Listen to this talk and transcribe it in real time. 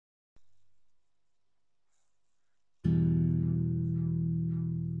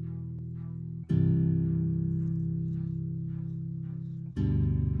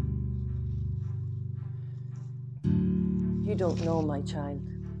don't know my child.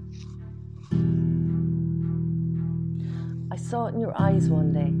 I saw it in your eyes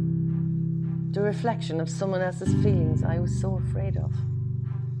one day, the reflection of someone else's feelings I was so afraid of.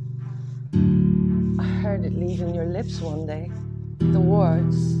 I heard it leaving your lips one day, the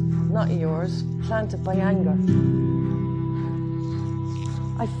words, not yours, planted by anger.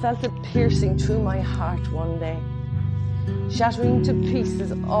 I felt it piercing through my heart one day, shattering to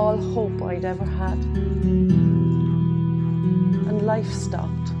pieces all hope I'd ever had. And life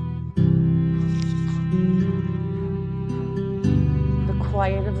stopped. The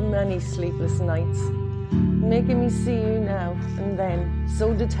quiet of many sleepless nights, making me see you now and then,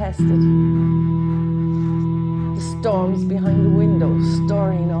 so detested. The storms behind the window,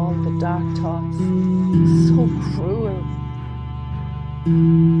 storing all the dark thoughts, so cruel.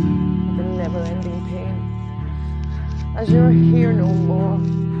 The never-ending pain, as you're here no more,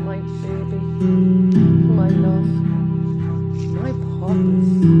 my baby, my love, my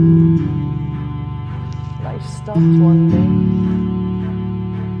purpose. Life stopped one day.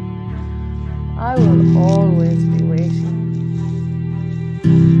 I will always